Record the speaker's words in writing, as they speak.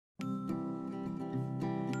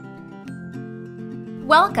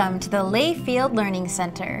Welcome to the Layfield Learning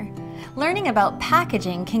Center. Learning about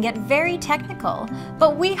packaging can get very technical,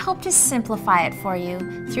 but we hope to simplify it for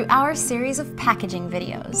you through our series of packaging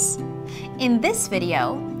videos. In this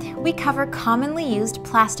video, we cover commonly used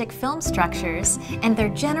plastic film structures and their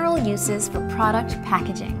general uses for product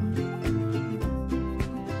packaging.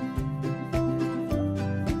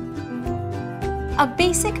 A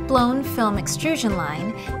basic blown film extrusion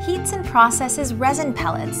line heats and processes resin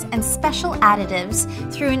pellets and special additives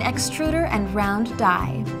through an extruder and round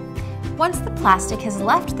die. Once the plastic has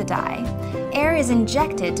left the die, air is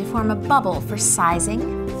injected to form a bubble for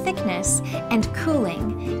sizing, thickness, and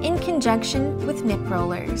cooling in conjunction with nip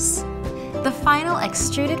rollers. The final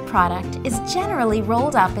extruded product is generally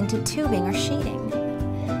rolled up into tubing or sheeting.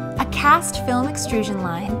 A cast film extrusion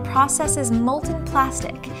line processes molten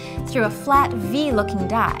plastic through a flat V-looking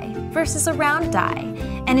die versus a round die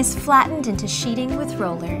and is flattened into sheeting with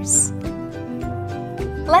rollers.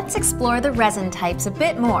 Let's explore the resin types a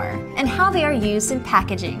bit more and how they are used in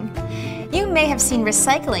packaging. You may have seen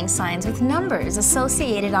recycling signs with numbers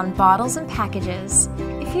associated on bottles and packages.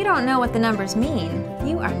 If you don't know what the numbers mean,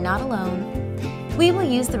 you are not alone. We will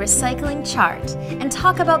use the recycling chart and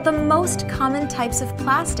talk about the most common types of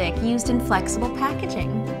plastic used in flexible packaging.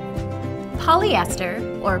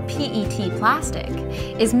 Polyester, or PET plastic,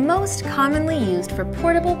 is most commonly used for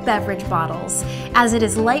portable beverage bottles as it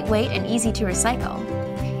is lightweight and easy to recycle.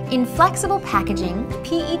 In flexible packaging,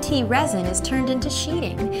 PET resin is turned into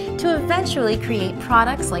sheeting to eventually create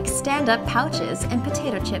products like stand-up pouches and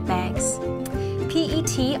potato chip bags.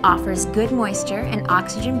 PET offers good moisture and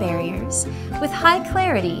oxygen barriers with high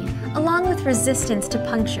clarity along with resistance to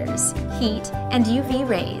punctures, heat, and UV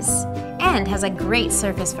rays, and has a great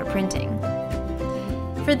surface for printing.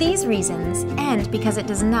 For these reasons, and because it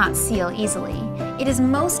does not seal easily, it is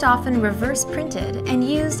most often reverse printed and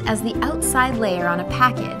used as the outside layer on a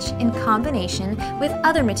package in combination with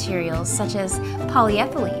other materials such as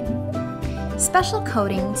polyethylene. Special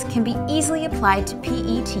coatings can be easily applied to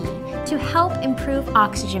PET to help improve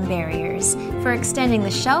oxygen barriers for extending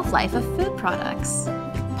the shelf life of food products.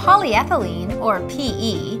 Polyethylene, or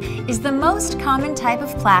PE, is the most common type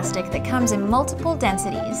of plastic that comes in multiple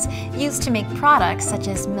densities used to make products such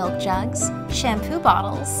as milk jugs, shampoo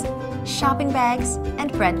bottles, shopping bags,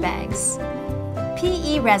 and bread bags.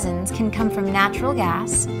 PE resins can come from natural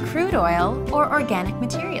gas, crude oil, or organic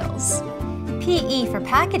materials. PE for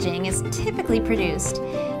packaging is typically produced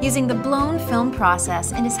using the blown film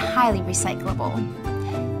process and is highly recyclable.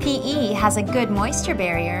 PE has a good moisture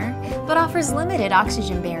barrier, but offers limited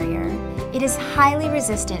oxygen barrier. It is highly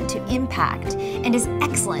resistant to impact and is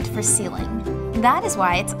excellent for sealing. That is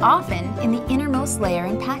why it's often in the innermost layer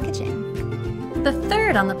in packaging. The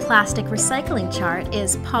third on the plastic recycling chart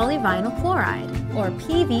is polyvinyl chloride, or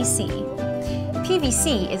PVC.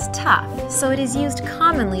 PVC is tough, so it is used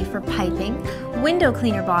commonly for piping, window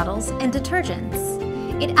cleaner bottles, and detergents.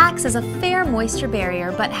 It acts as a fair moisture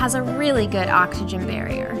barrier but has a really good oxygen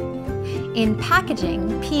barrier. In packaging,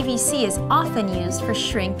 PVC is often used for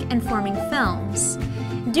shrink and forming films.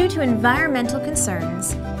 Due to environmental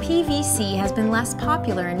concerns, PVC has been less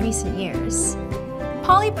popular in recent years.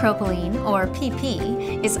 Polypropylene, or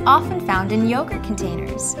PP, is often found in yogurt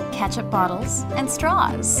containers, ketchup bottles, and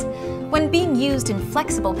straws. When being used in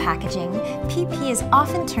flexible packaging, PP is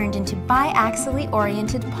often turned into biaxially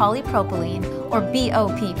oriented polypropylene, or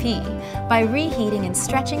BOPP, by reheating and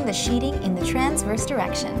stretching the sheeting in the transverse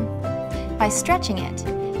direction. By stretching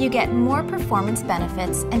it, you get more performance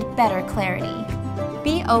benefits and better clarity.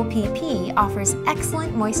 BOPP offers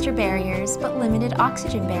excellent moisture barriers but limited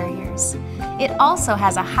oxygen barriers. It also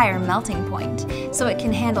has a higher melting point, so it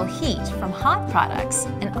can handle heat from hot products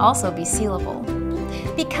and also be sealable.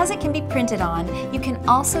 Because it can be printed on, you can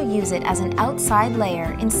also use it as an outside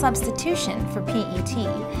layer in substitution for PET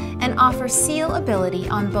and offer seal ability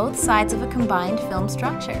on both sides of a combined film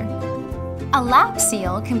structure. A lap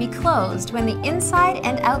seal can be closed when the inside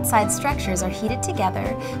and outside structures are heated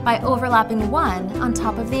together by overlapping one on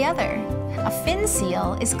top of the other. A fin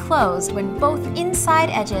seal is closed when both inside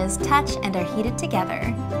edges touch and are heated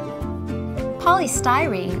together.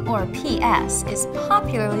 Polystyrene, or PS, is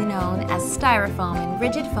popularly known as styrofoam in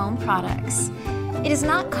rigid foam products. It is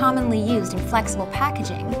not commonly used in flexible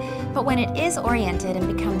packaging, but when it is oriented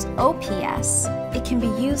and becomes OPS, it can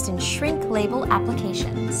be used in shrink label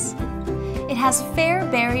applications. It has fair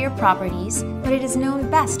barrier properties, but it is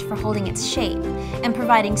known best for holding its shape and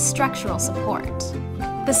providing structural support.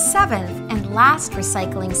 The seventh and last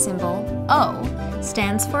recycling symbol, O,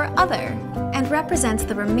 stands for Other and represents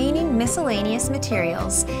the remaining miscellaneous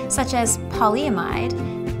materials such as polyamide,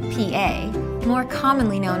 PA, more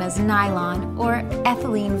commonly known as nylon or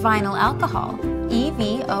ethylene vinyl alcohol,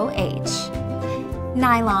 EVOH.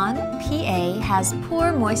 Nylon, PA, has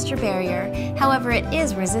poor moisture barrier, however it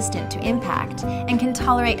is resistant to impact and can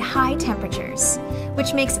tolerate high temperatures,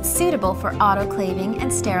 which makes it suitable for autoclaving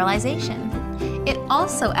and sterilization. It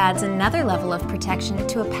also adds another level of protection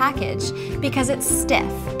to a package because it's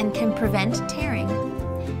stiff and can prevent tearing.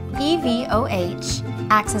 EVOH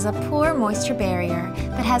acts as a poor moisture barrier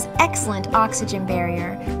but has excellent oxygen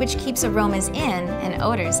barrier, which keeps aromas in and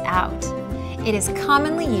odors out. It is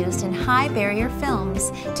commonly used in high barrier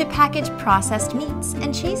films to package processed meats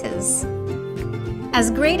and cheeses.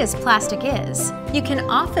 As great as plastic is, you can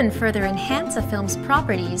often further enhance a film's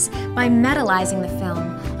properties by metallizing the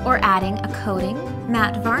film or adding a coating,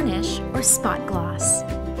 matte varnish, or spot gloss.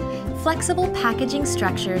 Flexible packaging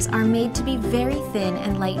structures are made to be very thin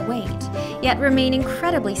and lightweight, yet remain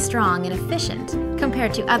incredibly strong and efficient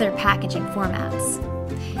compared to other packaging formats.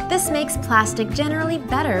 This makes plastic generally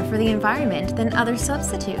better for the environment than other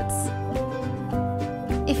substitutes.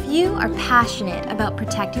 If you are passionate about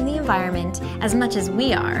protecting the environment as much as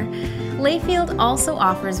we are, Layfield also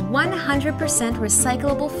offers 100%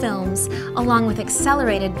 recyclable films along with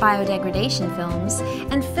accelerated biodegradation films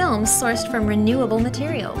and films sourced from renewable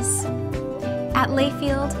materials. At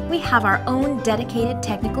Layfield, we have our own dedicated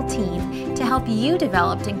technical team to help you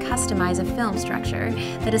develop and customize a film structure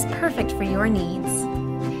that is perfect for your needs.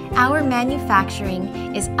 Our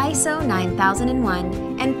manufacturing is ISO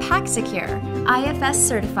 9001 and PackSecure, IFS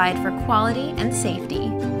certified for quality and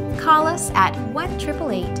safety. Call us at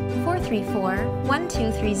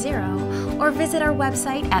 1-888-434-1230 or visit our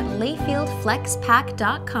website at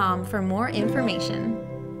layfieldflexpack.com for more information.